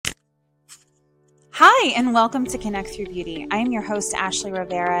Hi, and welcome to Connect Through Beauty. I am your host, Ashley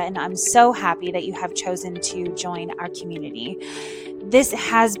Rivera, and I'm so happy that you have chosen to join our community. This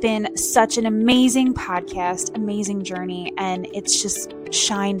has been such an amazing podcast, amazing journey, and it's just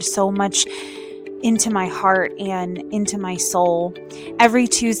shined so much into my heart and into my soul. Every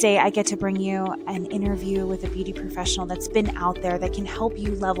Tuesday, I get to bring you an interview with a beauty professional that's been out there that can help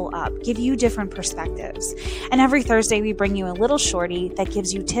you level up, give you different perspectives. And every Thursday, we bring you a little shorty that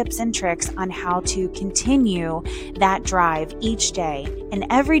gives you tips and tricks on how to continue that drive each day. And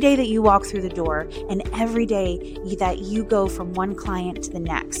every day that you walk through the door, and every day that you go from one client to the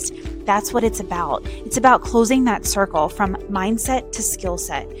next. That's what it's about. It's about closing that circle from mindset to skill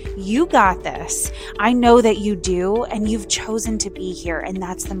set. You got this. I know that you do, and you've chosen to be here, and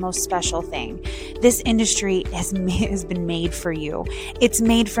that's the most special thing. This industry has been made for you. It's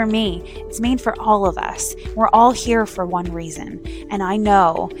made for me. It's made for all of us. We're all here for one reason, and I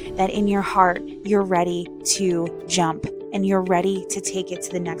know that in your heart, you're ready to jump, and you're ready to take it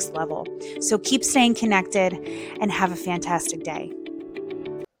to the next level. So keep staying connected, and have a fantastic day.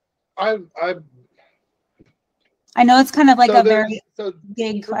 I know it's kind of like a very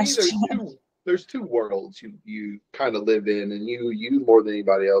big question. There's two worlds you kind of live in, and you more than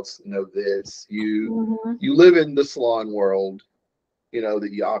anybody else know this. You live in the salon world, that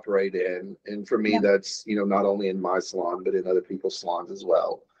you operate in, and for me, that's not only in my salon but in other people's salons as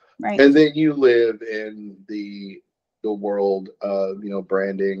well. Right. And then you live in the world of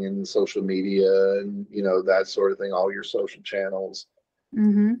branding and social media and that sort of thing, all your social channels.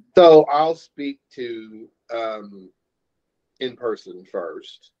 Mm-hmm. So I'll speak to in person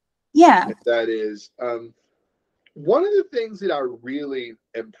first. Yeah. That is one of the things that I really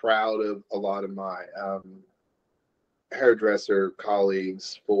am proud of a lot of my hairdresser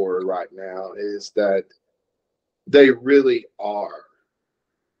colleagues for right now is that they really are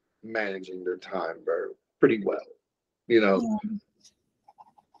managing their time pretty well, Yeah.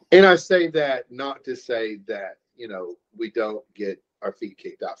 And I say that not to say that, we don't get our feet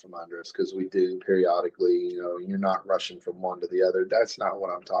kicked out from under us, because we do periodically. You're not rushing from one to the other. That's not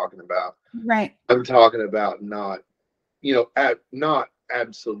what I'm talking about. Right. I'm talking about not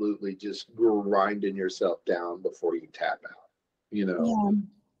absolutely just grinding yourself down before you tap out. Yeah.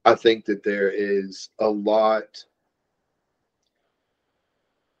 I think that there's a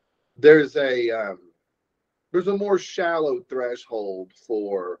more shallow threshold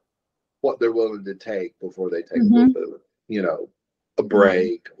for what they're willing to take before they take a little bit of, a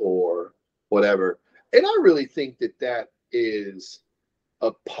break or whatever. And I really think that is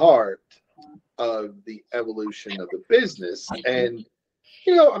a part of the evolution of the business. And,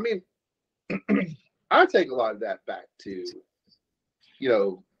 I mean, I take a lot of that back to,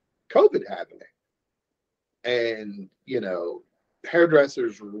 COVID happening. And,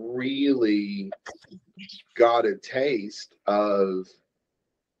 hairdressers really got a taste of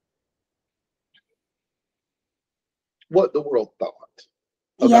what the world thought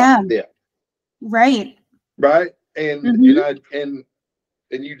about them. Right. Right. And and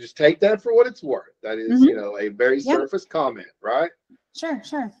you just take that for what it's worth. That is, a very surface comment, right? Sure.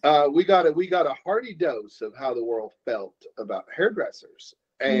 We got a hearty dose of how the world felt about hairdressers.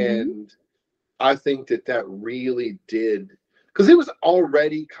 And I think that really did, because it was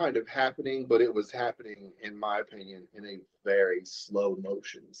already kind of happening, but it was happening, in my opinion, in a very slow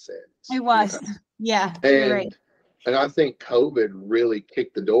motion sense. It was. Yeah. And I think COVID really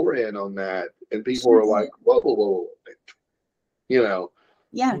kicked the door in on that. And people were like, whoa. Yeah.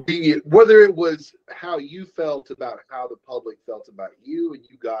 Whether it was how you felt about how the public felt about you, and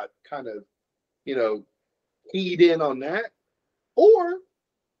you got kind of, keyed in on that, or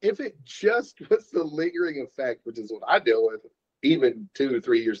if it just was the lingering effect, which is what I deal with, even 2 or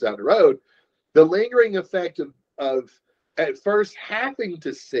 3 years down the road, the lingering effect of at first having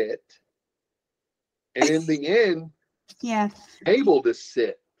to sit, and in the end, able to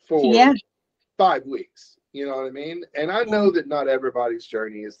sit for 5 weeks. You know what I mean? And I know that not everybody's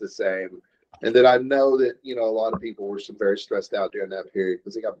journey is the same. And that I know that, a lot of people were very stressed out during that period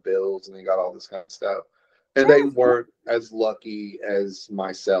because they got bills and they got all this kind of stuff. And they weren't as lucky as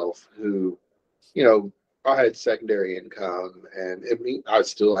myself, who, I had secondary income, and I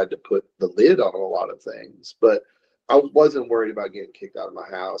still had to put the lid on a lot of things, but I wasn't worried about getting kicked out of my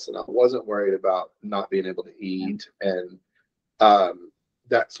house, and I wasn't worried about not being able to eat and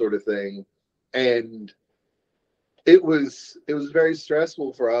that sort of thing. And it was very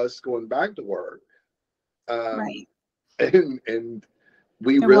stressful for us going back to work. Right. And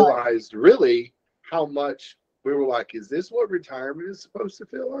we realized really how much we were like, is this what retirement is supposed to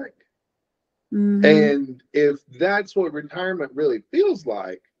feel like? And if that's what retirement really feels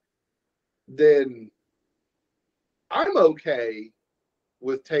like, then I'm okay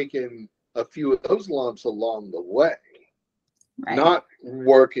with taking a few of those lumps along the way, Right. not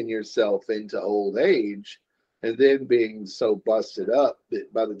working yourself into old age and then being so busted up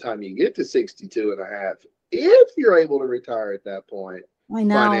that by the time you get to 62 and a half, if you're able to retire at that point I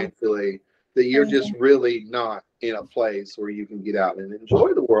know. financially, that you're Crazy. just really not in a place where you can get out and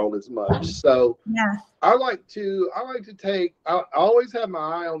enjoy the world as much. So Yeah. I like to take, I always have my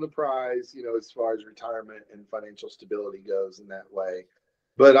eye on the prize, you know, as far as retirement and financial stability goes in that way.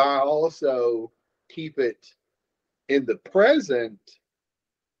 But I also keep it in the present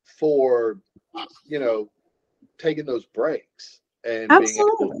for, you know, taking those breaks and being able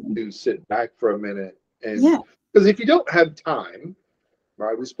Absolutely. to sit back for a minute. And Yeah. because if you don't have time,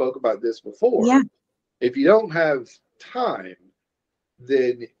 right, we spoke about this before. Yeah. If you don't have time,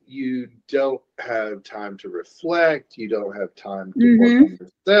 then you don't have time to reflect. You don't have time to work Mm-hmm. on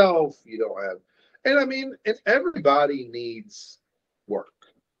yourself. You don't have, and I mean, and everybody needs work.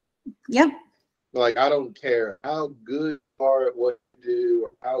 Yep. Like, I don't care how good you are at what you do,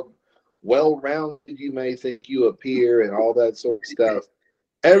 or how well-rounded you may think you appear, and all that sort of stuff.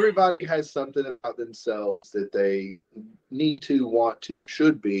 Everybody has something about themselves that they need to, want to,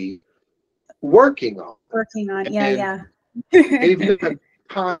 should be working on. Working on. Yeah. And Yeah. if you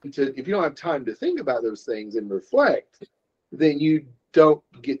don't have time to think about those things and reflect, then you don't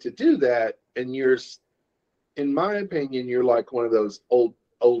get to do that. And you're, in my opinion, you're like one of those old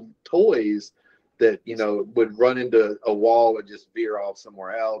toys that, you know, would run into a wall and just veer off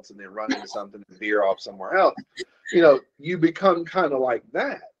somewhere else, and then run into something and veer off somewhere else. You know, you become kind of like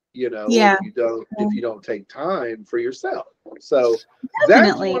that, you know, Yeah. if you don't take time for yourself. So that's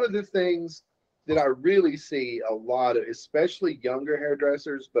Definitely. one of the things that I really see a lot of, especially younger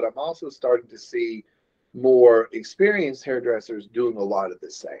hairdressers, but I'm also starting to see more experienced hairdressers doing a lot of the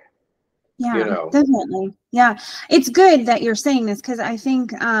same. Yeah, You know, definitely. Yeah. It's good that you're saying this, because I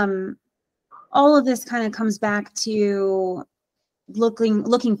think all of this kind of comes back to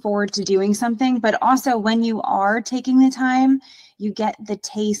looking forward to doing something, but also when you are taking the time, you get the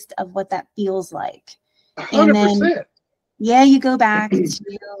taste of what that feels like. And then 100%. yeah, you go back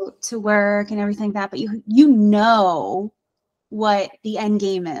to work and everything like that, but you know what the end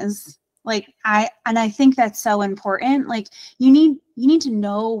game is. Like I think that's so important. Like you need to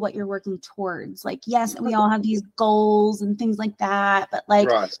know what you're working towards. Like, yes, we all have these goals and things like that, but like,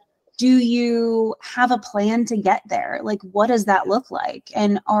 Right. do you have a plan to get there? Like, what does that look like?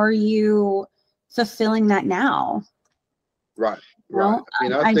 And are you fulfilling that now? Right. You Right. know, I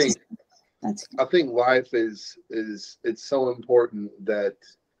mean, I just that's I think life is it's so important that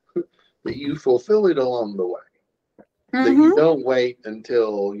that you fulfill it along the way. That you mm-hmm. don't wait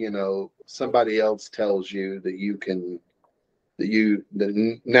until, you know, somebody else tells you that you can,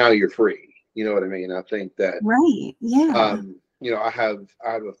 now you're free. You know what I mean? I think that Right. Yeah. you know, I have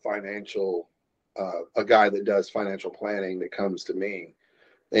a financial a guy that does financial planning that comes to me,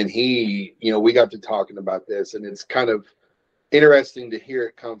 and he, you know, we got to talking about this, and it's kind of interesting to hear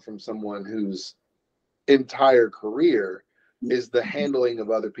it come from someone whose entire career is the handling of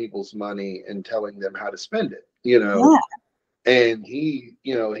other people's money and telling them how to spend it, you know. Yeah. And he,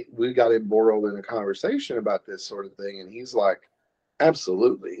 you know, we got embroiled in a conversation about this sort of thing, and he's like,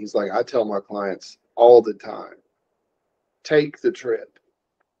 absolutely. He's like, I tell my clients all the time, take the trip.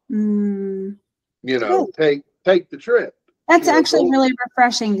 Mm, You good. know, take the trip. That's You know, actually go. really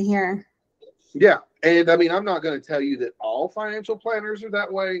refreshing to hear. Yeah, and I mean, I'm not going to tell you that all financial planners are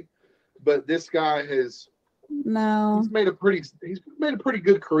that way, but this guy has No, he's made a pretty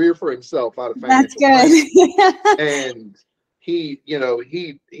good career for himself out of that's financial planning. good. And he, you know,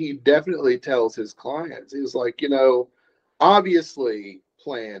 he definitely tells his clients, he's like, you know, obviously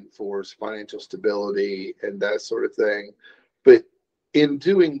plan for financial stability and that sort of thing, but in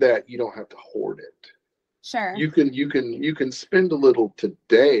doing that, you don't have to hoard it. Sure. You can spend a little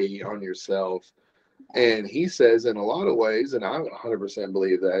today on yourself. And he says, in a lot of ways, and I 100%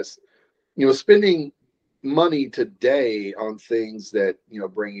 believe this, you know, spending money today on things that, you know,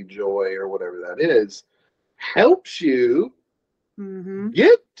 bring you joy or whatever that is, helps you Mm-hmm.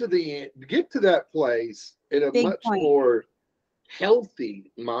 get to that place in a Big much point. more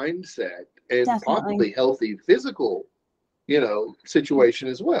healthy mindset and Definitely. possibly healthy physical, you know, situation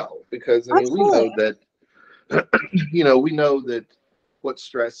as well. Because I mean, we Absolutely. know that you know, we know that what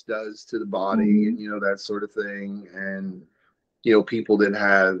stress does to the body, Mm-hmm. and, you know, that sort of thing. And, you know, people that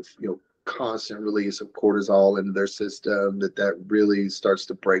have, you know, constant release of cortisol into their system, that really starts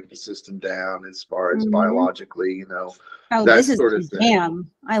to break the system down as far as Mm-hmm. biologically, you know, Oh, that this is sort my of thing. jam.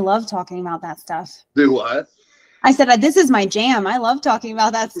 I love talking about that stuff. Do what? I said, this is my jam. I love talking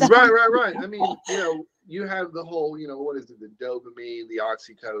about that stuff. Right. I mean, you have the whole, what is it? The dopamine, the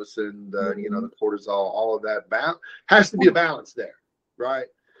oxytocin, the, the cortisol, all of that has to be a balance there. Right.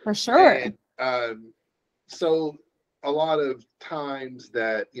 For sure. And so a lot of times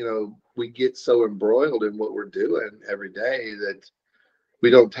that, we get so embroiled in what we're doing every day that we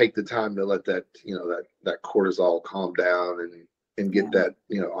don't take the time to let that, that cortisol calm down and get that,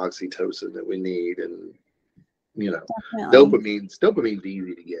 oxytocin that we need. And, dopamine's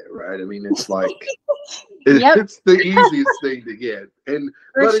easy to get, right? I mean, it's like, it's the easiest thing to get.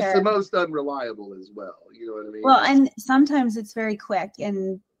 But it's the most unreliable as well. You know what I mean? Well, and sometimes it's very quick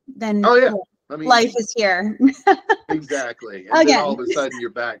and then I mean, life is here. Exactly. And then all of a sudden you're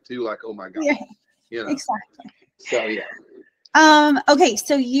back to like, oh my God. Yeah. Exactly. So yeah. Okay,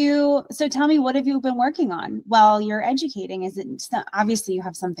 so tell me, what have you been working on while you're educating? Is it obviously you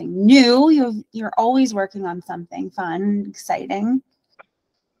have something new? You're always working on something fun, exciting.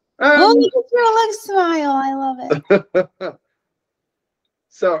 Look at your like smile. I love it.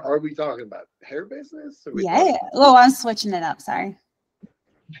 So are we talking about hair business? Yeah. Oh, I'm switching it up. Sorry.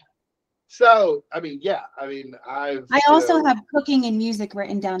 So, I mean, I also have cooking and music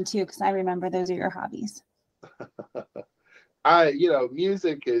written down too, because I remember those are your hobbies.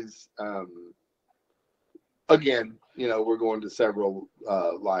 Music is, again, we're going to several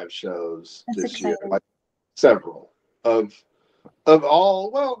live shows this year, like several of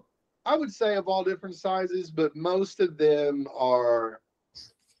all, well, I would say of all different sizes, but most of them are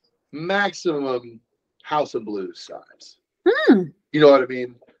maximum House of Blues size. You know what I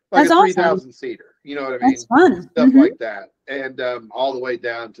mean? Like a 3,000 seater. You know what I mean? That's fun. Stuff like that. And all the way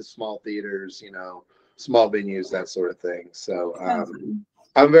down to small theaters, small venues, that sort of thing. So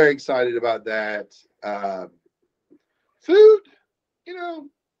I'm very excited about that. Food,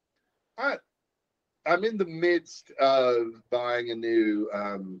 I'm in the midst of buying a new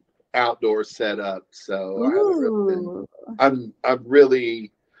outdoor setup. So I'm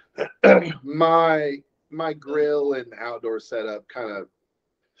really my grill and outdoor setup kind of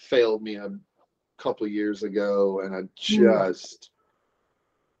failed me a couple of years ago, and I just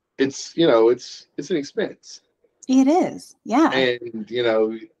it's an expense. It is, yeah. And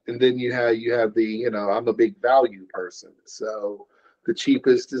and then you have the I'm a big value person, so the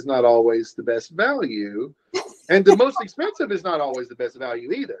cheapest is not always the best value, and the most expensive is not always the best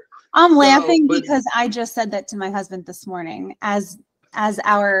value either. I'm laughing because I just said that to my husband this morning as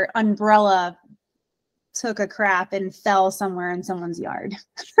our umbrella took a crap and fell somewhere in someone's yard.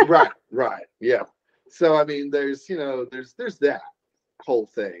 Right. Yeah. So, I mean, there's that whole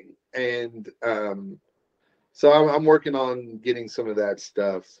thing. And so I'm working on getting some of that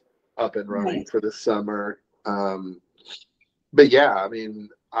stuff up and running for the summer. But yeah, I mean,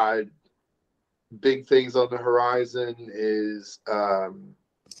 big things on the horizon is I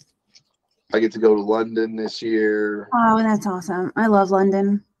get to go to London this year. Oh, that's awesome. I love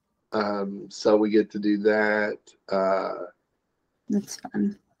London. So we get to do that. That's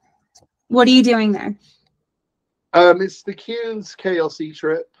fun. What are you doing there? It's the Ken's KLC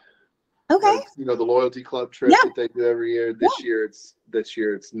trip. Okay. The loyalty club trip that they do every year. This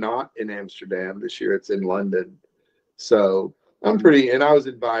year it's not in Amsterdam. This year it's in London. So and I was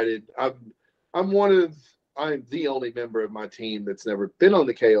invited. I'm the only member of my team that's never been on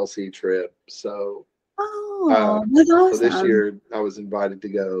the KLC trip. So that's awesome. So this year I was invited to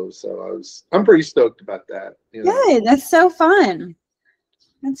go. So I'm pretty stoked about that. Good. That's so fun.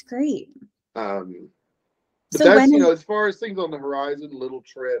 That's great. But so that's, as far as things on the horizon, little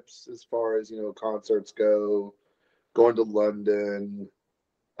trips, as far as, concerts go, going to London.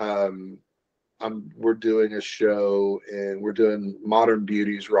 We're doing a show, and we're doing Modern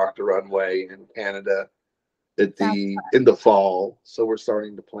Beauties Rock the Runway in Canada in the fall. So we're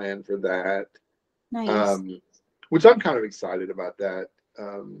starting to plan for that. Nice. Which I'm kind of excited about that.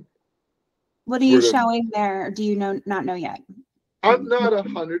 What are you showing there? Do you not know yet? I'm not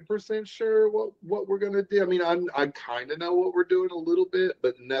 100% sure what we're gonna do. I mean, I kind of know what we're doing a little bit,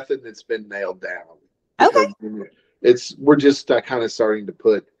 but nothing that's been nailed down. Okay. We're just kind of starting to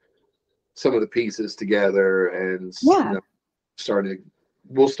put some of the pieces together, and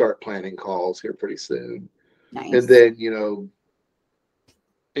we'll start planning calls here pretty soon. Nice. And then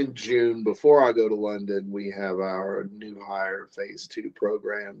in June, before I go to London, we have our new hire phase 2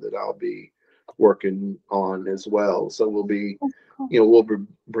 program that I'll be working on as well. So we'll be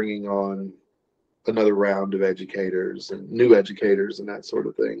bringing on another round of educators and new educators and that sort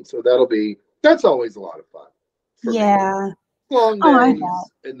of thing. So that's always a lot of fun. Me. Long days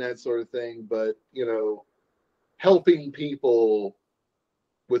and that sort of thing. But, helping people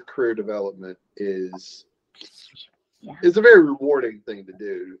with career development is Yeah. it's a very rewarding thing to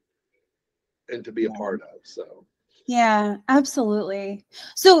do and to be a part of. So yeah, absolutely.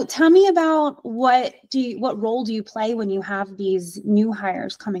 So tell me about what role do you play when you have these new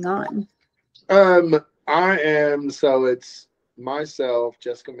hires coming on? it's myself,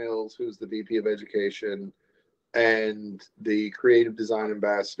 Jessica Mills, who's the VP of Education, and the creative design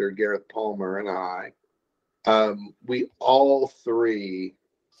ambassador, Gareth Palmer, and I. We all three,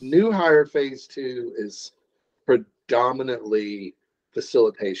 new hire phase 2 is predominantly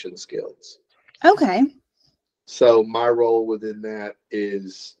facilitation skills. Okay. So my role within that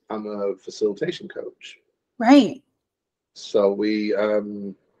is I'm a facilitation coach. Right. So we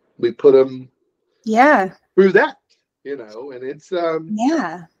put them through that, and it's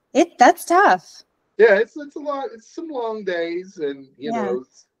yeah. That's tough. yeah, it's a lot. It's some long days, and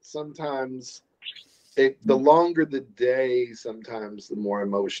sometimes the longer the day, sometimes the more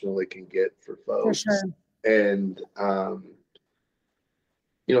emotional it can get for folks. For sure. And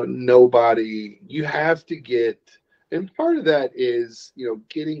nobody, you have to get, and part of that is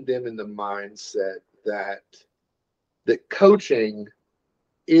getting them in the mindset that coaching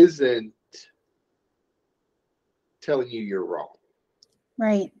isn't telling you you're wrong.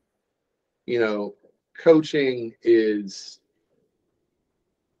 Right. Coaching is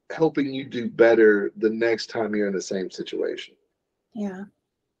helping you do better the next time you're in the same situation. Yeah.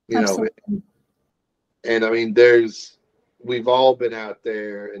 Absolutely. And I mean, we've all been out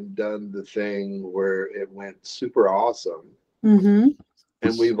there and done the thing where it went super awesome. Mm-hmm.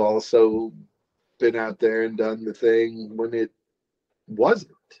 And we've also been out there and done the thing when it wasn't.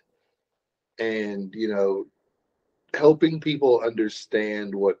 And, helping people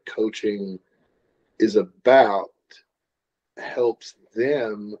understand what coaching is about helps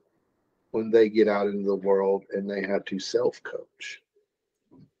them when they get out into the world and they have to self-coach.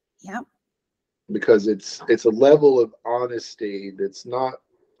 Yep. Because it's a level of honesty that's not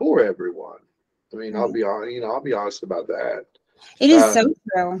for everyone. I mean, right. I'll be honest about that. It is so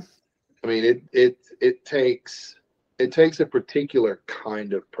true. I mean, it takes a particular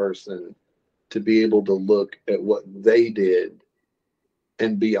kind of person to be able to look at what they did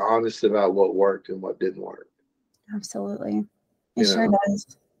and be honest about what worked and what didn't work. Absolutely. It sure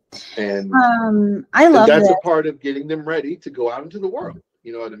does. And I love that's this. a part of getting them ready to go out into the world.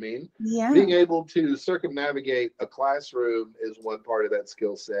 You know what I mean? Yeah. Being able to circumnavigate a classroom is one part of that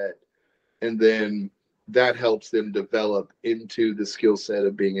skill set. And then that helps them develop into the skill set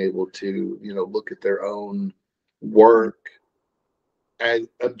of being able to, look at their own work as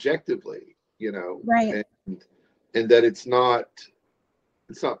objectively, right. And that it's not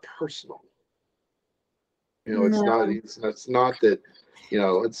personal. It's not that,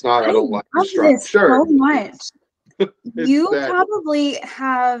 it's not, I don't like your striped shirt. So much. You're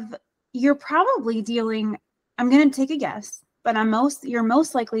probably dealing, I'm going to take a guess, but you're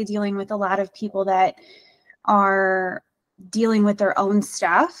most likely dealing with a lot of people that are dealing with their own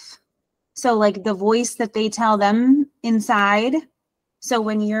stuff. So like the voice that they tell them inside. So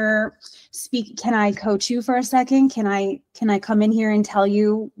when you're can I coach you for a second? Can I come in here and tell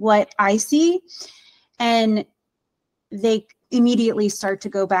you what I see? And they immediately start to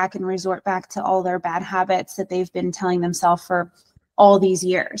go back and resort back to all their bad habits that they've been telling themselves for all these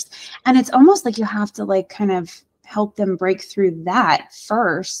years. And it's almost like you have to like kind of help them break through that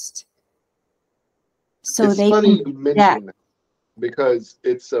first. So it's funny you mention that because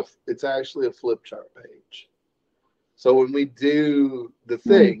it's actually a flip chart page. So when we do the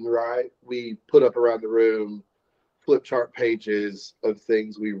thing, right, we put up around the room flip chart pages of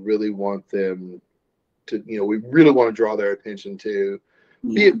things we really want them to, we really want to draw their attention to.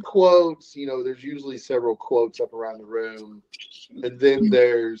 Be it quotes, there's usually several quotes up around the room. And then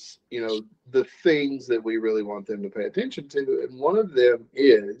there's, the things that we really want them to pay attention to. And one of them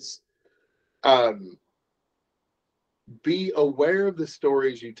is be aware of the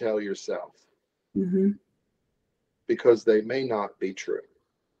stories you tell yourself. Mm-hmm. Because they may not be true.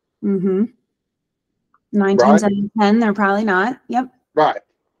 Mm-hmm. 9 times out of 10, they're probably not. Yep. Right.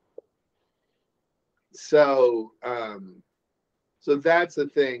 So, so that's the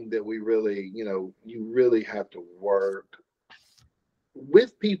thing that we really, you really have to work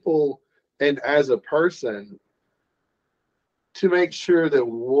with people and as a person to make sure that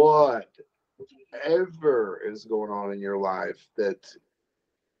whatever is going on in your life that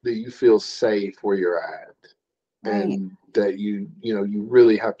you feel safe where you're at. Right. And that you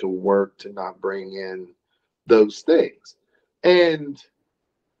really have to work to not bring in those things. And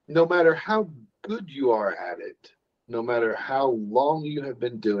no matter how good you are at it, no matter how long you have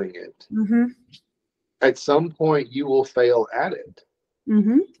been doing it, at some point you will fail at it.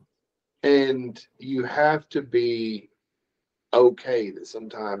 And you have to be okay that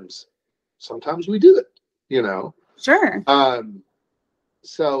sometimes we do it, you know. Sure.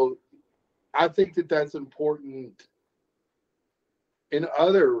 So I think that that's important in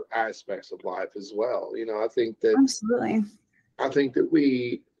other aspects of life as well. You know, Absolutely. I think that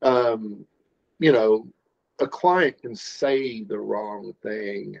we, you know, a client can say the wrong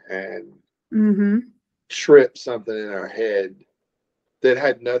thing and Mm-hmm. trip something in our head that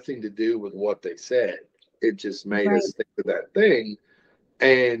had nothing to do with what they said. It just made Right. us think of that thing,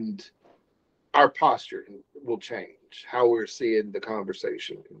 and our posture will change. How we're seeing the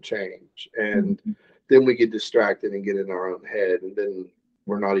conversation can change, and Mm-hmm. then we get distracted and get in our own head, and then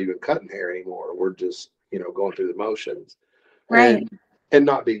we're not even cutting hair anymore. We're just, you know, going through the motions, Right. and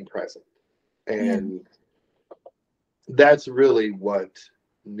not being present. Yeah. And that's really what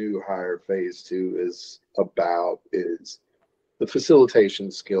new hire phase 2 is about, is the facilitation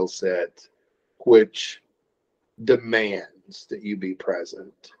skill set, which demands that you be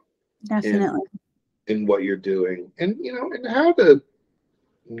present in Definitely. what you're doing, and you know, and how to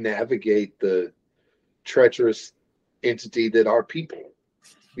navigate the treacherous entity that are people,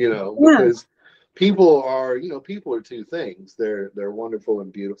 you know, Yeah. because people are, you know, people are two things. They're wonderful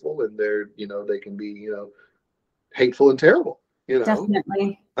and beautiful, and they're, you know, they can be, you know, hateful and terrible, you know.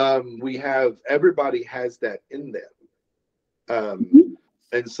 Definitely. We have, everybody has that in them. Mhm.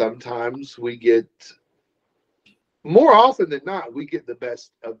 And sometimes we get, more often than not, we get the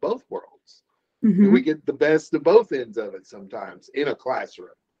best of both worlds. And we Mhm. get the best of both ends of it sometimes in a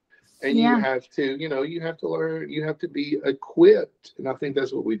classroom. And you Yeah. have to, you know, you have to learn, you have to be equipped. And I think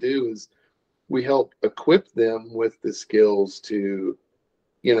that's what we do, is we help equip them with the skills to,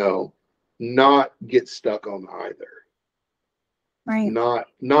 you know, not get stuck on either. Right.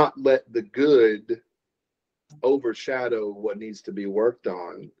 Not let the good overshadow what needs to be worked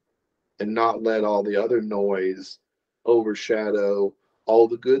on, and not let all the other noise overshadow all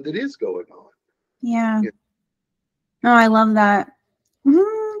the good that is going on. Yeah. You No, I love that.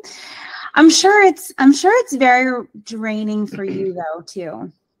 Mhm. I'm sure it's very draining for you though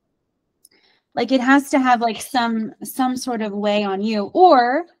too. Like it has to have like some sort of way on you,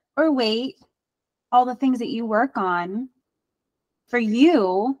 or wait, all the things that you work on for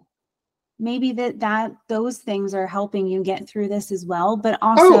you, maybe that those things are helping you get through this as well, but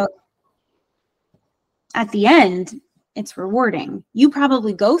also Oh, at the end it's rewarding. You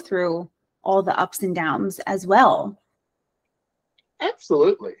probably go through all the ups and downs as well.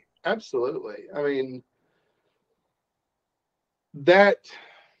 absolutely. Absolutely. That,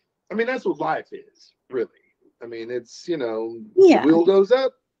 that's what life is, really. It's, you know, the Yeah. wheel goes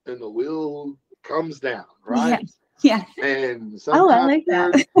up and the wheel comes down, Yeah. right? Yeah. And Oh, I sometimes like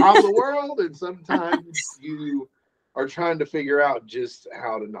that. you're out of the world, and sometimes you are trying to figure out just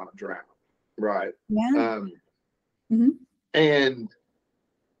how to not drown, right? Yeah. Um, Hmm. and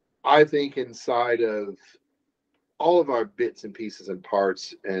I think inside of all of our bits and pieces and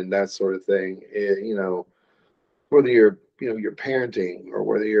parts and that sort of thing, you know, whether you're, you know, you're parenting, or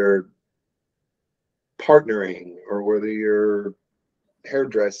whether you're partnering, or whether you're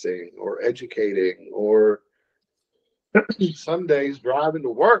hairdressing or educating, or some days driving to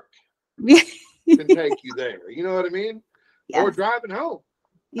work can take you there. You know what I mean? Or Yes. driving home.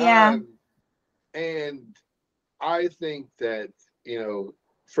 Yeah. Um, and I think that, you know,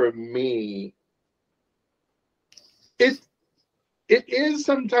 for me, it it is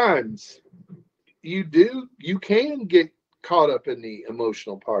sometimes you can get caught up in the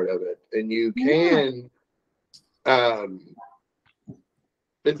emotional part of it, and you Yeah. can, um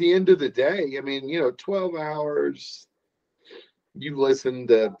at the end of the day, 12 hours, you've listened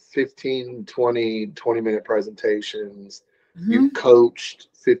to 15, 20 minute presentations, Hmm. you've coached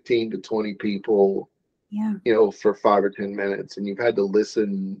 15 to 20 people, Yeah. you know, for 5 or 10 minutes, and you've had to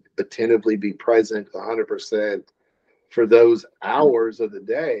listen attentively, be present 100% for those hours of the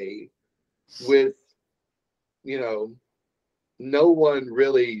day, with, you know, no one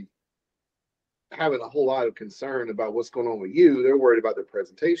really having a whole lot of concern about what's going on with you. They're worried about their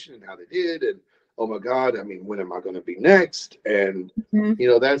presentation and how they did, and oh my God, when am I going to be next? And Hmm. you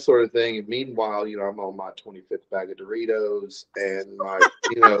know, that sort of thing. And meanwhile, you know, I'm on my 25th bag of Doritos and my,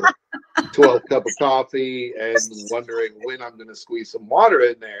 you know, 12th cup of coffee, and wondering when I'm going to squeeze some water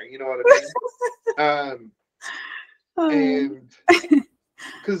in there. You know what I mean? Oh. And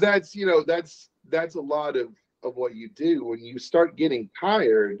because that's, you know, that's a lot of what you do. When you start getting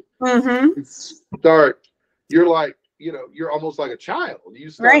tired, Hmm. you start, you're like, you know, you're almost like a child. You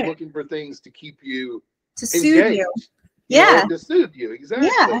start Right. looking for things to keep you To soothe you. engaged, you know, Yeah. and to soothe you. Yeah.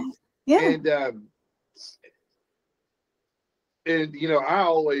 Exactly. Yeah. And And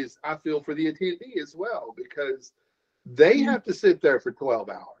I feel for the attendee as well, because they have to sit there for 12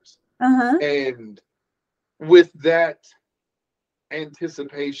 hours. Uh-huh. And with that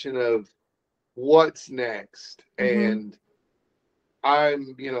anticipation of what's next, Mm-hmm. and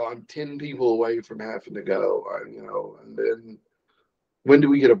I'm 10 people away from having to go, and then when do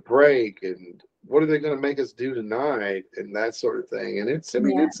we get a break, and what are they going to make us do tonight, and that sort of thing. And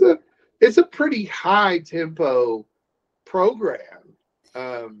Yeah. it's a pretty high tempo program.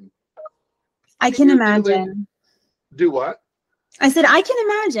 I And can you're dealing, imagine. do what? I said, I can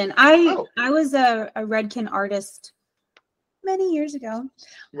imagine. I Oh, I was a Redkin artist many years ago,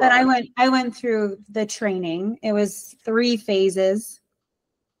 but right. I went through the training. It was 3 phases.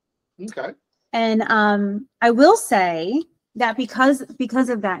 Okay. And I will say that because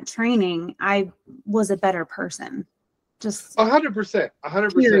of that training, I was a better person. Just 100%.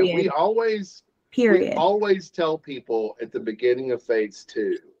 100%. period. We Period. always tell people at the beginning of phase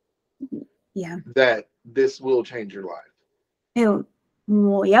 2 Yeah. that this will change your life.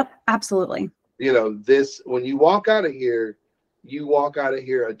 Well, yep, absolutely. This, when you walk out of here, you walk out of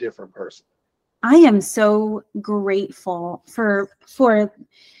here a different person. I am so grateful for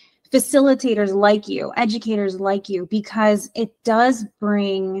facilitators like you, educators like you, because it does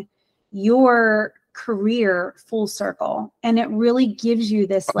bring your career full circle, and it really gives you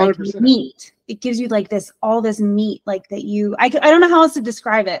this like 100%. meat. It gives you like all this meat, like that I don't know how else to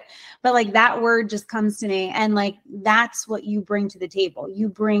describe it, but like that word just comes to me, and like that's what you bring to the table. You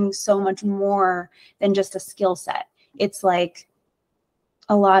bring so much more than just a skill set. It's like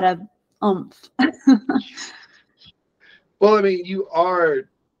a lot of oomph. Well, I mean, you are,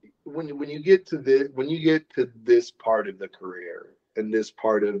 when you get to this part of the career, and this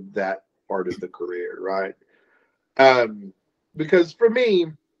part of that part of the career, right? Um, because for me,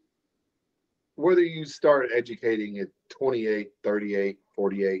 whether you start educating at 28, 38,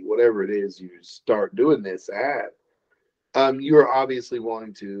 48, whatever it is you start doing this at, you are obviously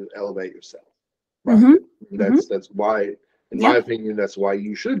wanting to elevate yourself, right? Mm-hmm. Mm-hmm. That's why, in my Yep. opinion, that's why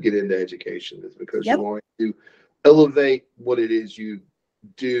you should get into education, is because you're Yep. wanting to elevate what it is you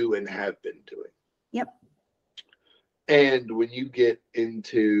do and have been doing. Yep. And when you get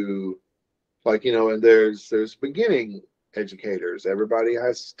into, like, and there's beginning educators. Everybody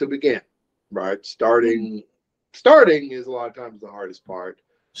has to begin, right? Starting is a lot of times the hardest part.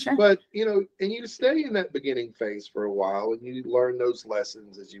 Sure. But and you stay in that beginning phase for a while, and you learn those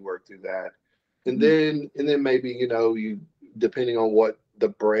lessons as you work through that. And Mhm. then maybe, you, depending on what the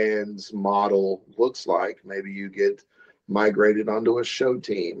brand's model looks like, maybe you get migrated onto a show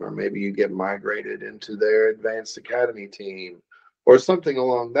team, or maybe you get migrated into their advanced academy team, or something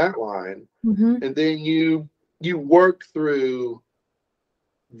along that line. Mhm. And then you work through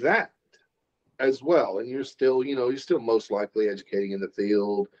that as well, and you're still most likely educating in the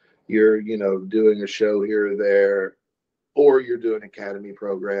field. You're doing a show here or there, or you're doing an academy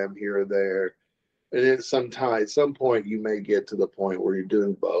program here or there. And then at some point you may get to the point where you're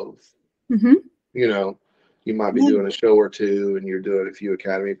doing both. Mhm. you know you might be Yeah. doing a show or two, and you're doing a few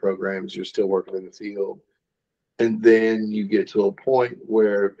academy programs. You're still working in the field. And then you get to a point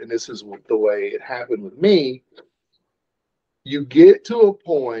where, and this is the way it happened with me, you get to a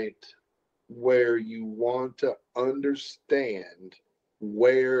point where you want to understand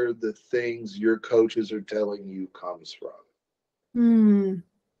where the things your coaches are telling you comes from. Hmm.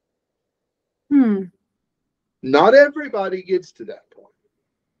 Hmm. Not everybody gets to that point,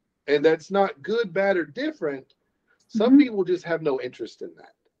 and that's not good, bad, or different. Some Mhm. people just have no interest in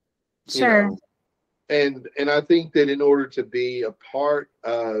that, you Sure. know. And I think that in order to be a part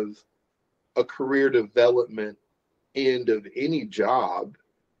of a career development end of any job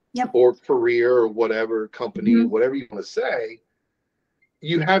Yep. or career or whatever company, Mhm. whatever you want to say,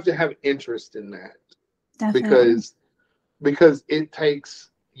 you have to have interest in that, Definitely. because it takes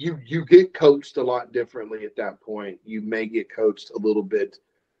you get coached a lot differently at that point. You may get coached a little bit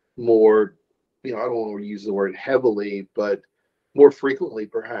more, I don't want to use the word heavily, but more frequently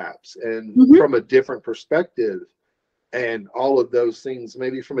perhaps, and Mhm. from a different perspective, and all of those things,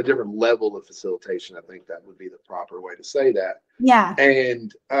 maybe from a different level of facilitation. I think that would be the proper way to say that. Yeah.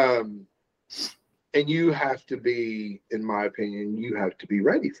 And you have to be, in my opinion, you have to be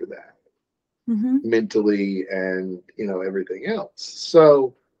ready for that, Mhm. mentally, and everything else.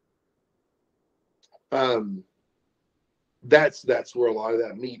 So um that's where a lot of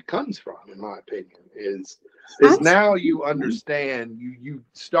that meat comes from, in my opinion, is now you Absolutely. understand, you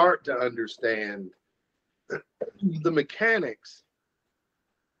start to understand the mechanics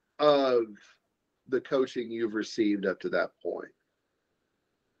of the coaching you've received up to that point.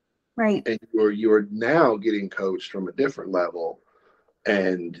 Right. and you're now getting coached from a different level,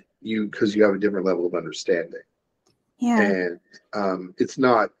 and because you have a different level of understanding. Yeah. And it's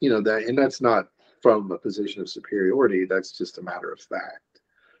not, that's not from a position of superiority. That's just a matter of fact.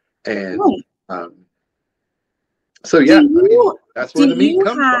 And Right. so, Do yeah, I mean, you that's do where the meat you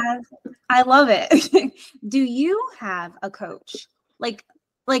comes from. have I love it. Do you have a coach?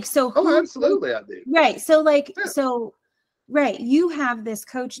 So Oh, who absolutely, I do. right. So Yeah. right, you have this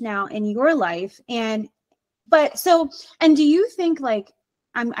coach now in your life and do you think like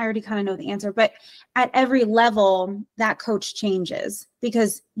I already kind of know the answer, but at every level that coach changes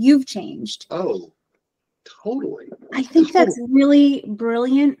because you've changed. Oh, totally. I think Totally. that's really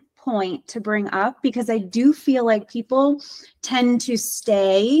brilliant point to bring up because I do feel like people tend to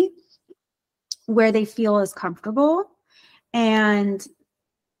stay where they feel is comfortable and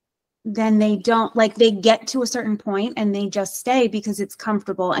then they don't like they get to a certain point and they just stay because it's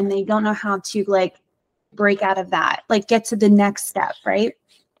comfortable and they don't know how to like break out of that, like get to the next step, right?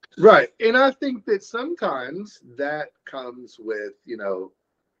 Right. And I think that sometimes that comes with,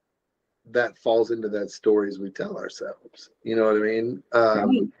 that falls into that stories we tell ourselves. You know what I mean?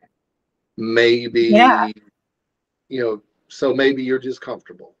 Right. Yeah. Maybe, so maybe you're just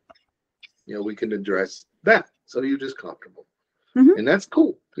comfortable. We can address that. So you're just comfortable. Mm-hmm. And that's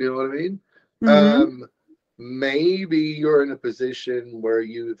cool. You know what I mean? Mm-hmm. Maybe you're in a position where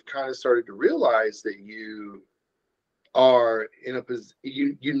you've kind of started to realize that you are in a position,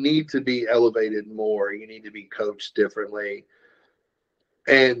 you need to be elevated more. You need to be coached differently.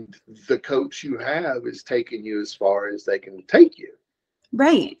 And the coach you have is taking you as far as they can take you.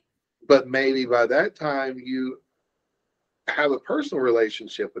 Right. But maybe by that time you have a personal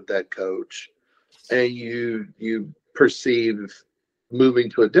relationship with that coach, and you perceive moving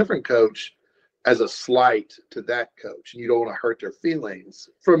to a different coach as a slight to that coach, and you don't want to hurt their feelings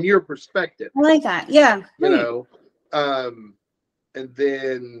from your perspective, I like that. Yeah. you Right. know. And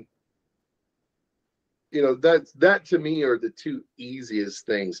then that to me are the two easiest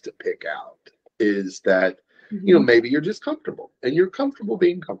things to pick out, is that Mm-hmm. maybe you're just comfortable and you're comfortable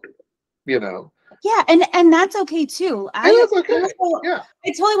being comfortable, Yeah, and that's okay too. and I that's okay. also Yeah. I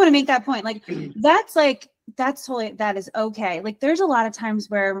totally want to make that point. That's totally that is okay. Like there's a lot of times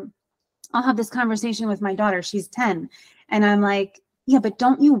where I'll have this conversation with my daughter. She's 10, and I'm like, yeah, but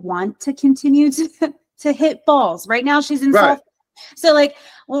don't you want to continue to hit balls? Right now she's in Right. soft. So like,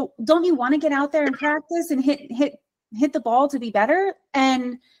 well, don't you want to get out there and practice and hit the ball to be better?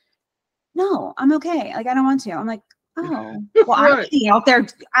 And no, I'm okay. Like I don't want to. I'm like, oh, well, I Right. would be out there.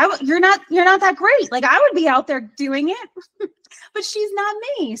 You're not that great. Like I would be out there doing it, but she's not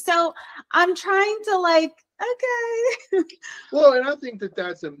me. So I'm trying to like, okay. Well, and I think that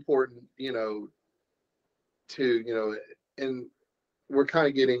that's important, to, and we're kind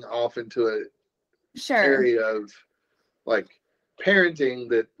of getting off into an Sure. area of like parenting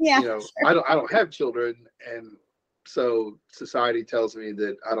that, Yeah. Sure. I don't have children. And so society tells me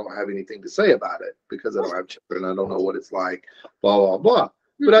that I don't have anything to say about it because I don't have children. I don't know what it's like, blah, blah, blah.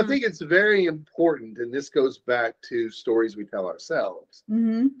 But I think it's very important. And this goes back to stories we tell ourselves.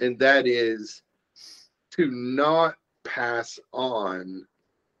 Mm-hmm. And that is to not pass on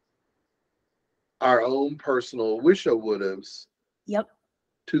our own personal wish I would have's Yep.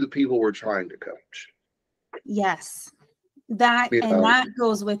 to the people we're trying to coach. Yes. That You and know, that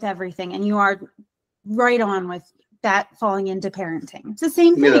goes with everything. And you are right on with that falling into parenting. It's the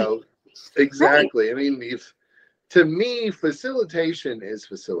same thing. Right. exactly. I mean, if to me, facilitation is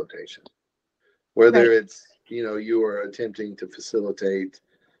facilitation. Whether Right. it's, you are attempting to facilitate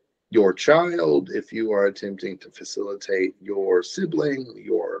your child, if you are attempting to facilitate your sibling,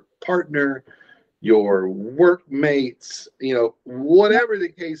 your partner, your workmates, Yep. whatever the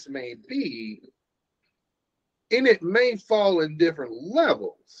case may be, and it may fall in different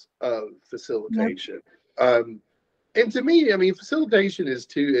levels of Yep. facilitation. And to me, I mean, facilitation is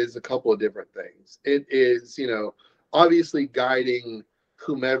a couple of different things. It is, obviously guiding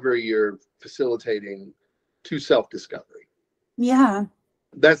whomever you're facilitating to self-discovery. Yeah.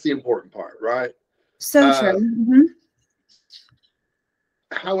 That's the important part, right? So true. Um, Mm-hmm.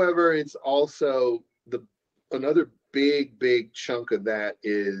 However, it's also another big chunk of that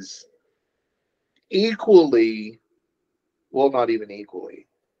is equally, well, not even equally,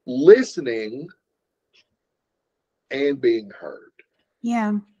 listening and being heard.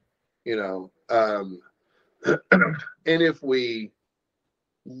 Yeah. You know, and if we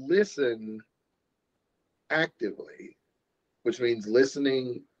listen actively, which means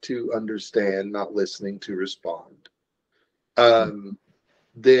listening to understand, not listening to respond, um,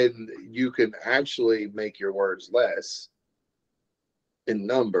 then you can actually make your words less in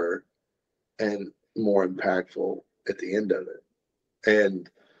number and more impactful at the end of it. And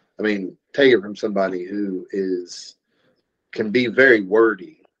I mean, take it from somebody who can be very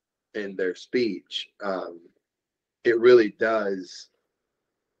wordy in their speech. It really does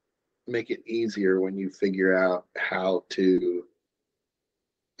make it easier when you figure out how to,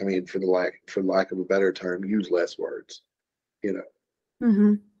 I mean, for lack of a better term, use less words, you know,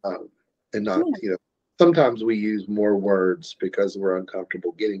 Mm-hmm. and not, sometimes we use more words because we're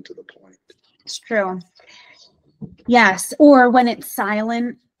uncomfortable getting to the point. It's true. Yes. Or when it's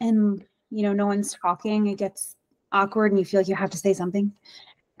silent and, no one's talking, it gets awkward and you feel like you have to say something.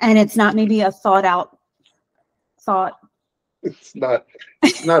 And it's not maybe a thought out thought. It's not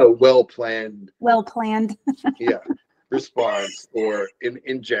a well planned, well planned. response or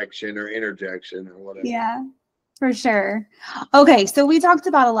injection or interjection or whatever. Yeah, for sure. Okay. So we talked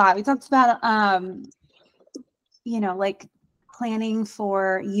about a lot. We talked about, like planning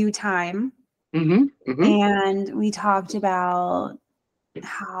for you time. Mm-hmm. Mm-hmm. And we talked about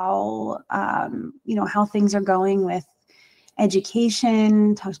how, how things are going with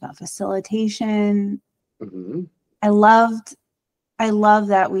education, talked about facilitation. Mm-hmm. I love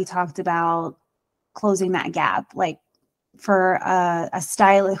that we talked about closing that gap, like for a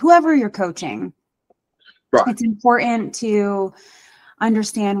stylist, whoever you're coaching. Right. It's important to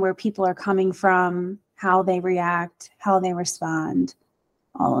understand where people are coming from, how they react, how they respond,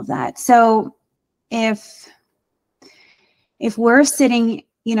 all of that. So if we're sitting,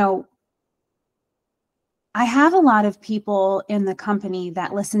 I have a lot of people in the company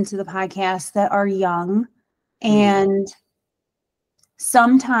that listen to the podcast that are young and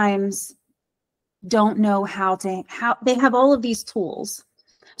sometimes don't know how they have all of these tools.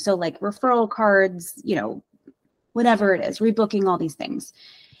 So like referral cards, whatever it is, rebooking, all these things.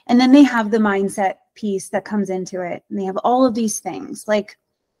 And then they have the mindset piece that comes into it. And they have all of these things. Like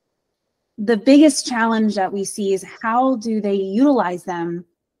the biggest challenge that we see is how do they utilize them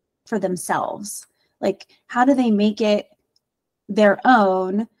for themselves? Like, how do they make it their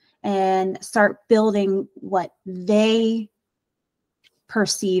own and start building what they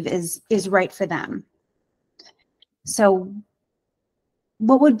perceive is right for them? So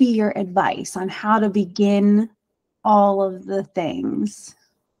what would be your advice on how to begin all of the things?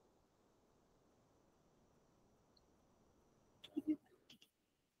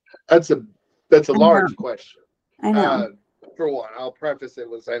 That's a large question. I know. For one, I'll preface it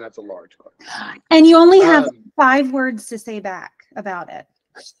with saying that's a large question. And you only have 5 words to say back about it.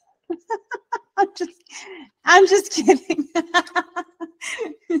 I'm just kidding.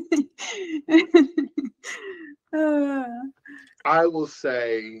 I will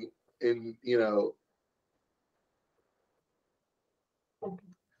say,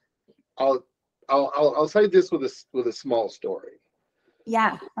 I'll say this with a small story.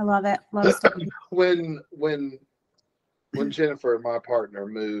 Yeah, I love it. Love a story. When Jennifer, my partner,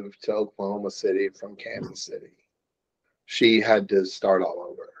 moved to Oklahoma City from Kansas City, she had to start all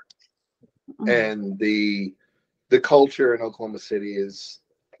over. And the culture in Oklahoma City is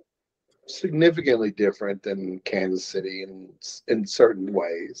significantly different than Kansas City in certain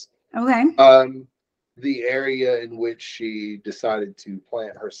ways. Okay. The area in which she decided to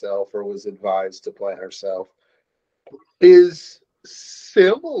plant herself or was advised to plant herself is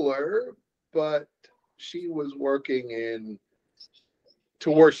similar, but she was working to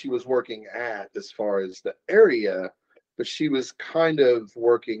where she was working at as far as the area, but she was kind of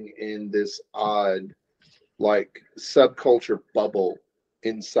working in this odd, like, subculture bubble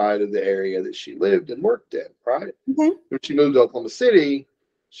inside of the area that she lived and worked in, right? Okay. When she moved to Oklahoma City,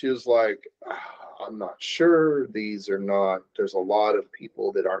 she was like, I'm not sure. There's a lot of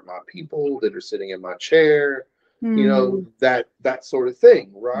people that aren't my people that are sitting in my chair, that sort of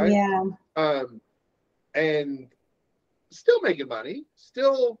thing, right? Yeah. And still making money,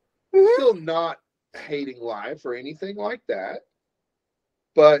 still not hating life or anything like that.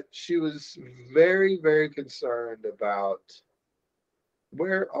 But she was very, very concerned about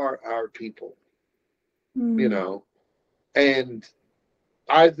where are our people, and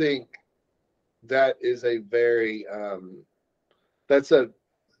I think that is a very that's a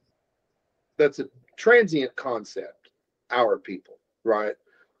transient concept, our people, right?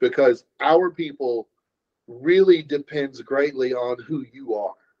 Because our people really depends greatly on who you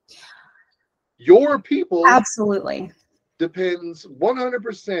are. Your people Absolutely depends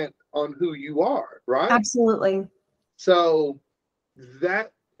 100% on who you are, right? Absolutely. So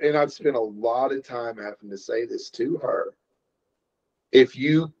that, and I've spent a lot of time having to say this to her. If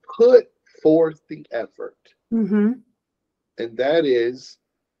you put forth the effort, and that is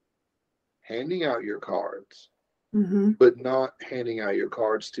handing out your cards, Mm-hmm. but not handing out your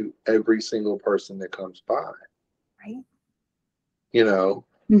cards to every single person that comes by. Right. You know,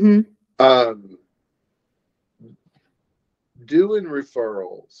 Mm-hmm. um, doing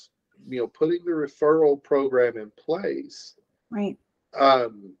referrals, putting the referral program in place. Right.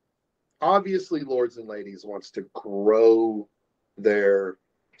 Um, Obviously, Lords and Ladies wants to grow their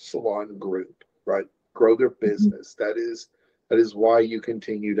salon group, right? Grow their Mm-hmm. business. That is why you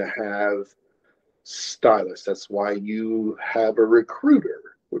continue to have stylists. That's why you have a recruiter,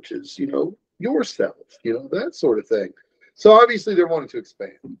 which is, yourself, that sort of thing. So obviously they're wanting to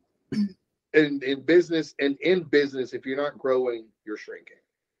expand. In business, if you're not growing, you're shrinking,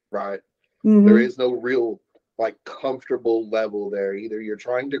 right? There Mm-hmm. is no real like comfortable level there. Either you're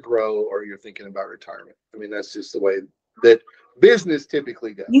trying to grow or you're thinking about retirement. I mean, that's just the way that business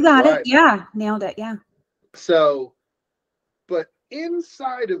typically You goes, got it. right? Yeah. Nailed it. Yeah. So, but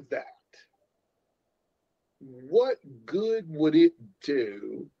inside of that, what good would it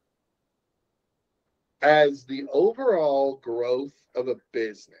do as the overall growth of a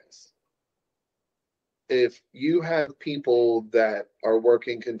business if you have people that are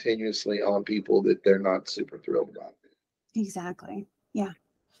working continuously on people that they're not super thrilled about? Exactly. Yeah. Right.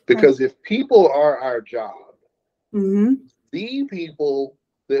 Because if people are our job, Mm-hmm. the people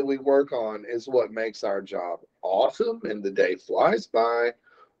that we work on is what makes our job awesome and the day flies by,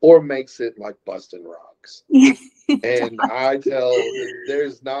 or makes it like busting rocks. And I tell,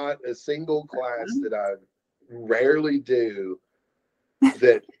 there's not a single class that I rarely do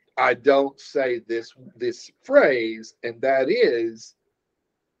that I don't say this phrase, and that is,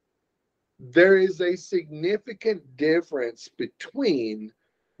 there is a significant difference between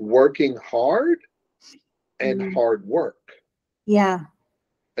working hard and Mm-hmm. hard work. Yeah.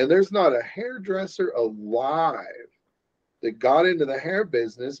 And there's not a hairdresser alive that got into the hair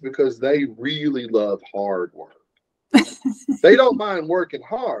business because they really love hard work. They don't mind working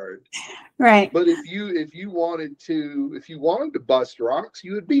hard, Right. but if you wanted to bust rocks,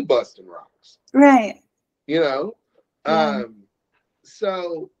 you would be busting rocks. Right. You know? Yeah.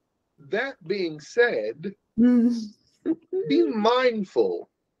 So that being said, Mm. be mindful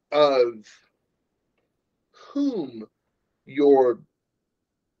of whom you're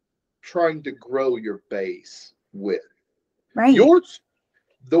trying to grow your base with. Right. Yours,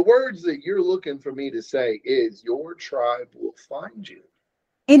 the words that you're looking for me to say is your tribe will find you.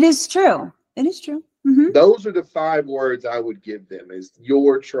 It is true. It is true. Mm-hmm. Those are the 5 words I would give them is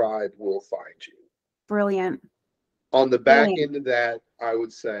your tribe will find you. Brilliant. On the back Brilliant. end of that, I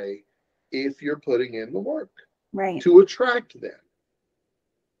would say if you're putting in the work Right. to attract them.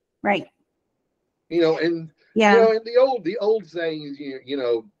 Right. And Yeah. and the old saying is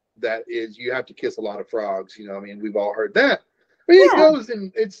that is you have to kiss a lot of frogs. I mean, we've all heard that. I mean, it Yeah. goes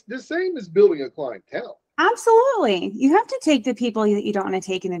and it's the same as building a clientele. Absolutely. You have to take the people that you don't want to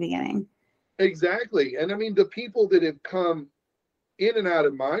take in the beginning. Exactly. And I mean, the people that have come in and out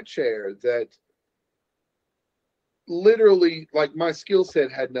of my chair that literally, like, my skill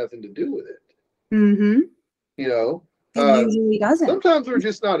set had nothing to do with it. Mm-hmm. You know, It usually doesn't. sometimes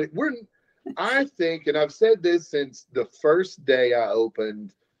I think, and I've said this since the first day I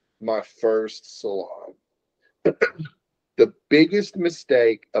opened my first salon, the biggest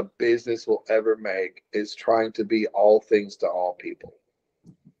mistake a business will ever make is trying to be all things to all people.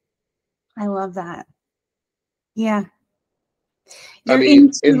 I love that. Yeah. I You're mean,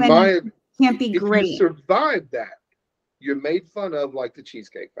 into and can't be if you great. survive that, you're made fun of like the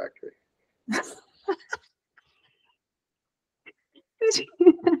Cheesecake Factory.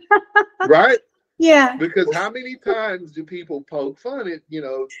 Right? Yeah. Because how many times do people poke fun at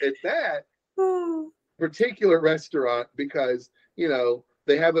that particular restaurant because,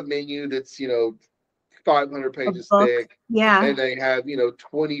 they have a menu that's, 500 A pages book. thick, Yeah. and they have,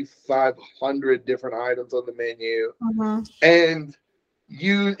 2,500 different items on the menu. Mm-hmm. And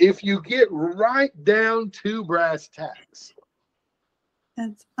if you get right down to brass tacks,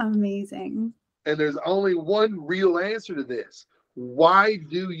 That's amazing. and there's only one real answer to this, why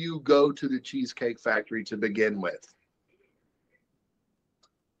do you go to the Cheesecake Factory to begin with?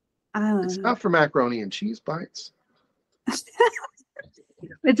 It's not for macaroni and cheese bites.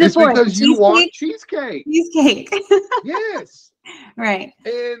 It's for because you want cheesecake. cheesecake. Cheesecake. Yes. Right.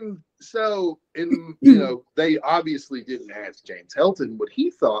 And so, they obviously didn't ask James Helton what he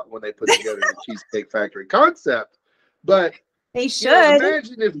thought when they put together the Cheesecake Factory concept. But They should.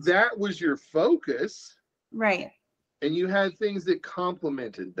 imagine if that was your focus. Right. And you had things that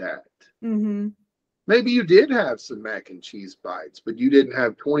complemented that. Mm-hmm. Maybe you did have some mac and cheese bites, but you didn't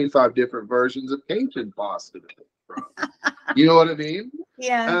have 25 different versions of Cajun pasta to pick from. You know what I mean?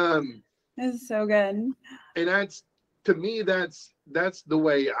 Yeah. Um, It's so good. And that's, to me, that's the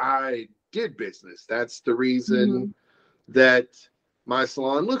way I did business. That's the reason that my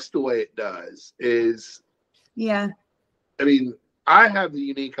salon looks the way it does. Is, Yeah. I mean, I have the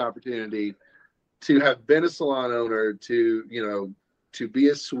unique opportunity to have been a salon owner, to, to be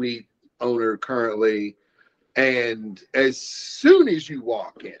a suite owner currently. And as soon as you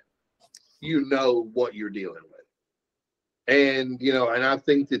walk in, you know what you're dealing with. And, and I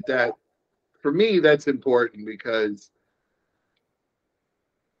think that for me, that's important, because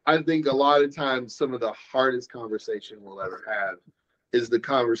I think a lot of times some of the hardest conversation we'll ever have is the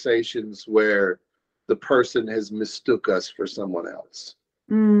conversations where the person has mistook us for someone else.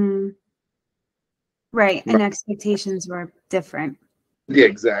 Mm. Right. And expectations were different. Yeah,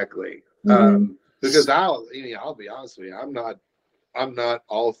 exactly. Because I'll be honest with you, I'm not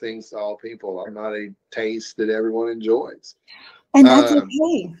all things to all people. I'm not a taste that everyone enjoys. And that's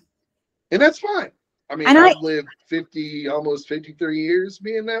okay. And that's fine. I mean, And I've lived almost 53 years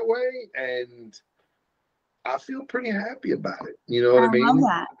being that way, and I feel pretty happy about it. You know what I mean? love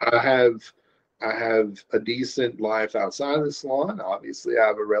that. I have a decent life outside of the salon. Obviously, I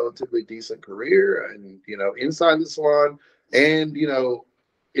have a relatively decent career, and, inside the salon, and,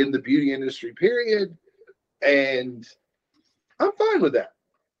 in the beauty industry, period. And I'm fine with that.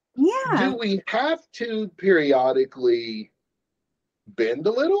 Yeah. Do we have to periodically bend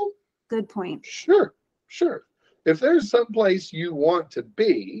a little? Good point. Sure. If there's some place you want to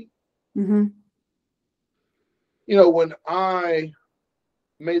be, when I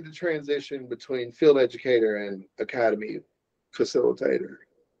made the transition between field educator and academy facilitator,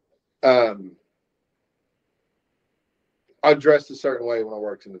 I dressed a certain way when I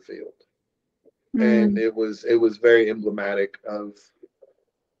worked in the field. And it was very emblematic of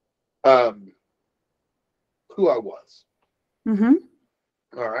who I was.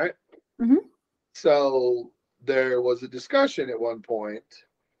 All right. So there was a discussion at one point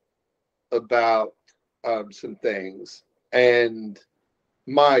about some things, and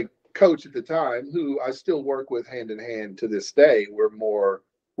my coach at the time, who I still work with hand in hand to this day, we're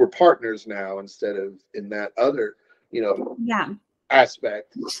partners now instead of in that other,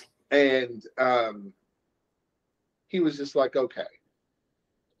 aspect. And he was just like, okay.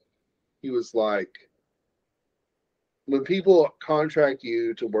 He was like, when people contract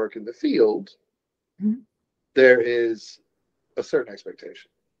you to work in the field, there is a certain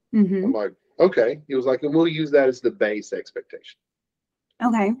expectation. I'm like, okay. He was like, and we'll use that as the base expectation.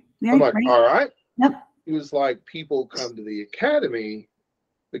 Okay. I'm like, all right. Yep. He was like, people come to the academy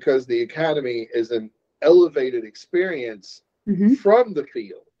because the academy is an elevated experience from the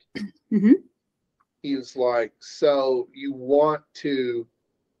field. He was like, so you want to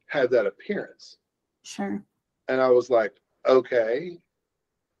have that appearance. Sure. And I was like, okay.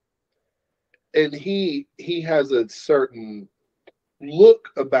 And he has a certain look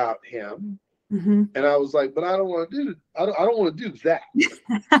about him. And I was like, but I don't want to do that.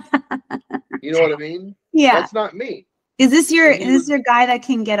 You know what I mean? Yeah. That's not me. Is this your guy that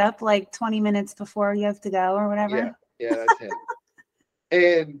can get up like 20 minutes before you have to go or whatever? Yeah, that's him.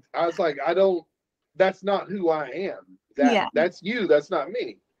 And I was like, that's not who I am. That's you, that's not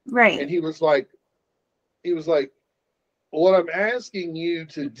me. Right. And he was like, what I'm asking you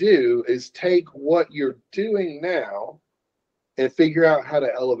to do is take what you're doing now and figure out how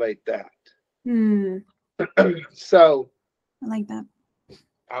to elevate that. So I like that.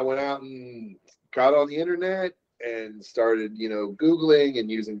 I went out and got on the internet and started, Googling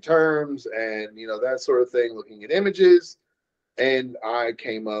and using terms and, that sort of thing, looking at images. And I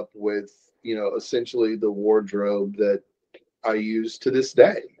came up with, essentially the wardrobe that I use to this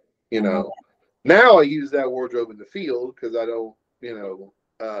day. Now I use that wardrobe in the field because I don't,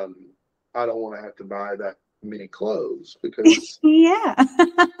 I don't want to have to buy that many clothes because,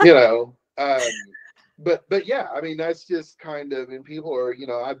 but yeah, I mean, that's just kind of, and people are,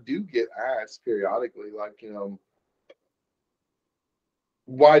 I do get asked periodically, like,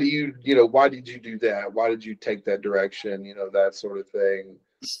 why did you do that? Why did you take that direction? That sort of thing.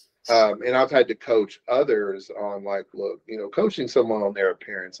 And I've had to coach others on, like, look, coaching someone on their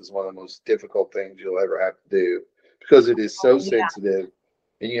appearance is one of the most difficult things you'll ever have to do because it is so sensitive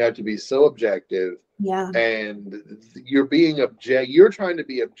and you have to be so objective. Yeah. And you're trying to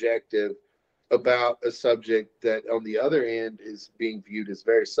be objective about a subject that on the other end is being viewed as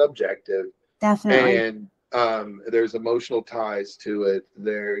very subjective. Definitely. And there's emotional ties to it.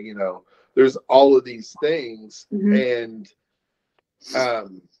 There's all of these things. And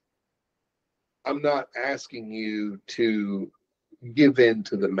I'm not asking you to give in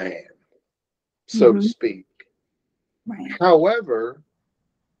to the man, so to speak. Right. However,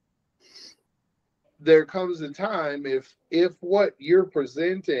 there comes a time if what you're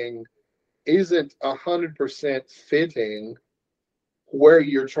presenting isn't 100% fitting where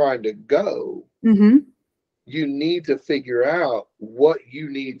you're trying to go, Mm-hmm. you need to figure out what you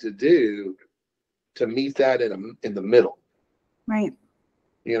need to do to meet that in the middle, Right.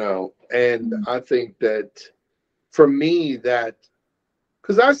 And I think that for me, that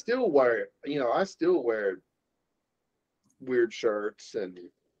because I still wear weird shirts and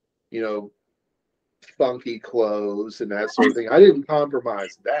you know funky clothes and that sort of thing. I didn't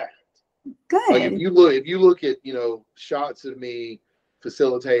compromise that. Like Good. if you look at shots of me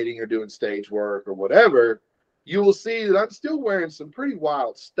facilitating or doing stage work or whatever, you will see that I'm still wearing some pretty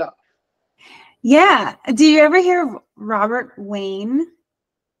wild stuff. Yeah. Do you ever hear Robert Wayne?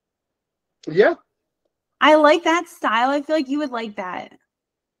 Yeah. I like that style. I feel like you would like that.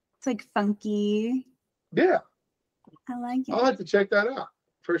 It's like funky. Yeah. I like I'll it. have to check that out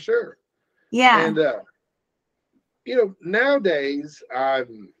for sure. Yeah. And nowadays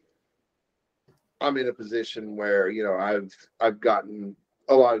I'm in a position where I've gotten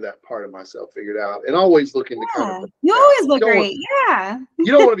a lot of that part of myself figured out, and always looking to kind of Yeah. branch You out. always look great. Yeah. You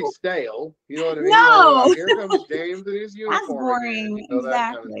don't want to be stale. You know what I mean? You want to No. like, here comes James in his That's uniform again. boring.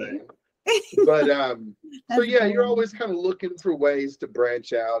 That kind of Exactly. thing. But so That's yeah, you're boring. always kind of looking for ways to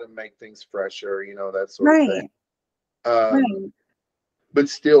branch out and make things fresher. That sort of thing. Right. Right. But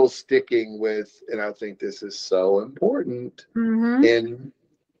still sticking with, and I think this is so important Mm-hmm. in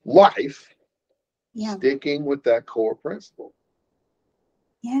life, Yeah. sticking with that core principle.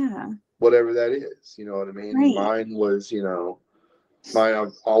 Yeah. Whatever that is, you know what I mean? Right. Mine was,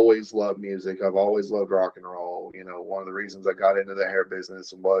 I've always loved music. I've always loved rock and roll. One of the reasons I got into the hair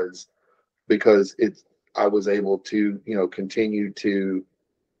business was because I was able to, continue to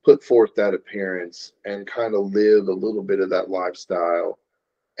put forth that appearance and kind of live a little bit of that lifestyle.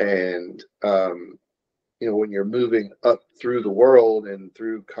 And, when you're moving up through the world and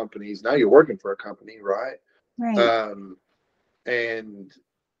through companies, now you're working for a company, right? Right. And,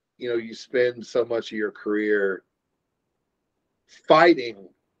 you spend so much of your career fighting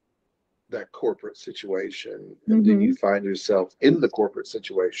that corporate situation, and then you Mm-hmm. find yourself in the corporate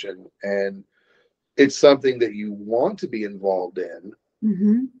situation, and it's something that you want to be involved in,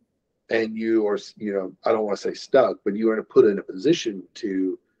 Mm-hmm. and you are, I don't want to say stuck, but you are put in a position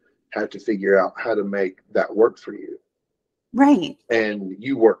to have to figure out how to make that work for you, Right. and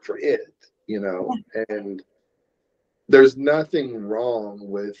you work for it, Yeah. and there's nothing wrong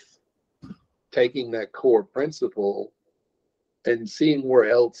with taking that core principle and seeing where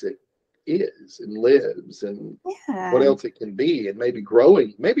else it is and lives and what Yeah. else it can be, and maybe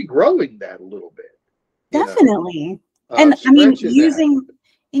growing that a little bit, Definitely. And I mean, stretching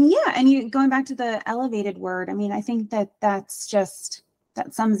that. and you going back to the elevated word, I mean, I think that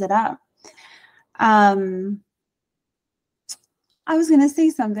sums it up. I was going to say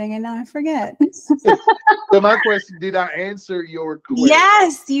something and now I forget. So my question, did I answer your question?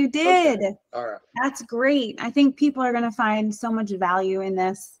 Yes, you did. Okay. All right. That's great. I think people are going to find so much value in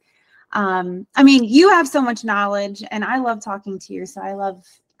this. I mean, you have so much knowledge and I love talking to you. So I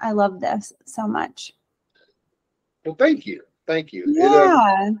love this so much. Well, thank you. Thank you.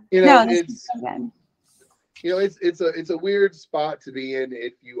 Yeah. No, this is It's so good. it's a weird spot to be in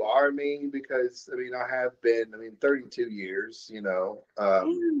if you are me, because I mean I have been 32 years, Yeah.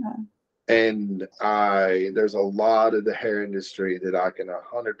 and there's a lot of the hair industry that I can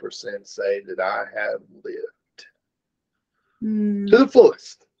 100% say that I have lived to the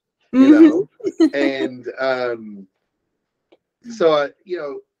fullest, Mhm. and so I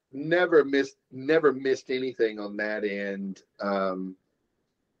never missed anything on that end,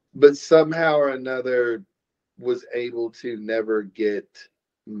 but somehow or another was able to never get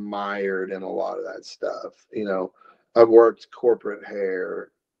mired in a lot of that stuff. I've worked corporate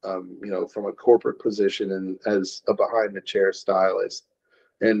hair, from a corporate position and as a behind the chair stylist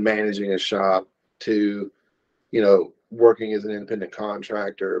and managing a shop to, working as an independent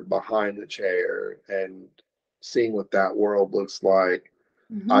contractor behind the chair and seeing what that world looks like.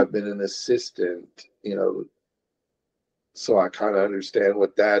 Mhm. I've been an assistant, so I kind of understand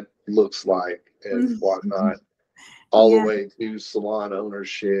what that looks like and whatnot, all the Yeah. way to salon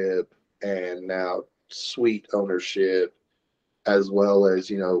ownership and now suite ownership, as well as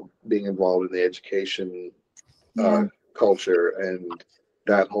being involved in the education Yeah. culture and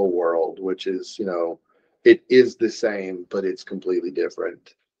that whole world, which is it is the same but it's completely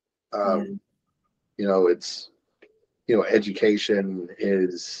different. Yeah. um it's education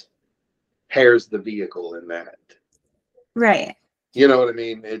is hair's the vehicle in that. Right. You know what I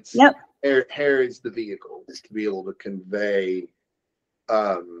mean? It's Yep. hair is the vehicle to be able to convey,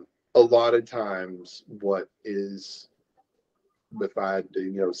 a lot of times what is, if I had to,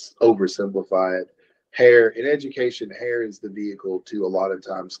 oversimplify it, hair in education, hair is the vehicle to a lot of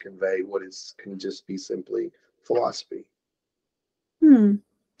times convey what is can just be simply philosophy. Hmm.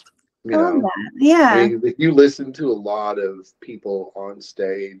 I You love know, that. I Yeah. mean, if you listen to a lot of people on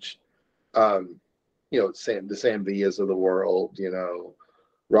stage, um, the Sam Villas of the world,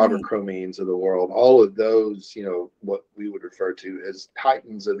 Robert Right. Cromines of the world, all of those, what we would refer to as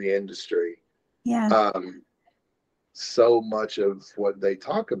titans of the industry. Yeah. Um, so much of what they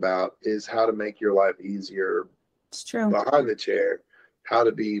talk about is how to make your life easier It's true. behind the chair, how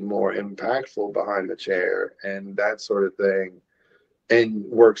to be more impactful behind the chair, and that sort of thing, and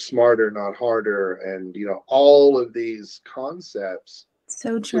work smarter, not harder, and all of these concepts,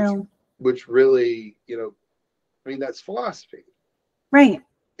 So which true. which really, I mean, that's philosophy Right.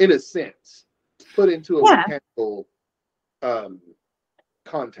 in a sense, put into a Yeah. mechanical um,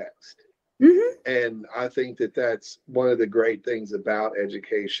 context. Hmm. And I think that that's one of the great things about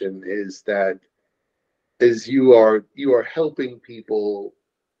education is that is you are helping people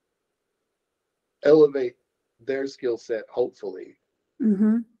elevate their skill set, hopefully,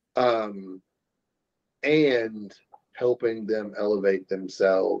 Hmm. um, and helping them elevate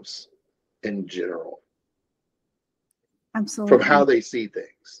themselves in general from how Absolutely. they see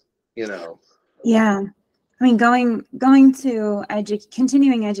things. You know, Yeah. I mean, going to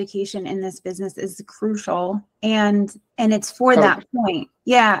continuing education in this business is crucial, and it's for that 100%. point.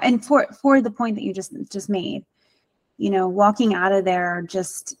 Yeah, and for the point that you just made. Walking out of there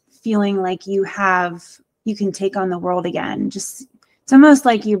just feeling like you can take on the world again. Just it's almost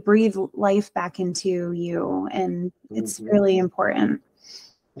like you breathe life back into you, and it's Mhm. really important.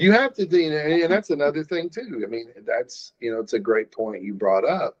 You have to, and that's another thing too. I mean, that's it's a great point you brought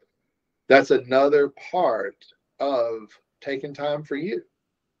up. That's another part of taking time for you.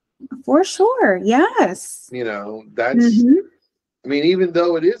 For sure. Yes. That's, Mm-hmm. I mean, even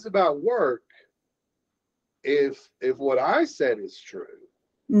though it is about work, if what I said is true,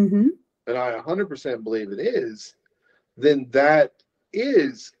 Mm-hmm. and I 100% believe it is, then that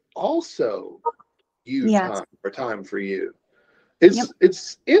is also you Yes. time or time for you. Yep.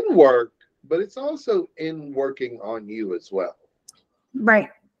 It's in work, but it's also in working on you as well. Right.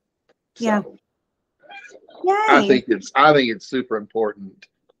 Yeah. So Yay. I think it's super important,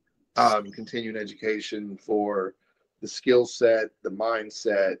 continuing education for the skill set, the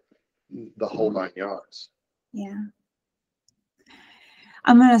mindset, the whole 9 yards. Yeah.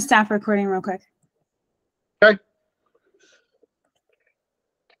 I'm gonna stop recording real quick.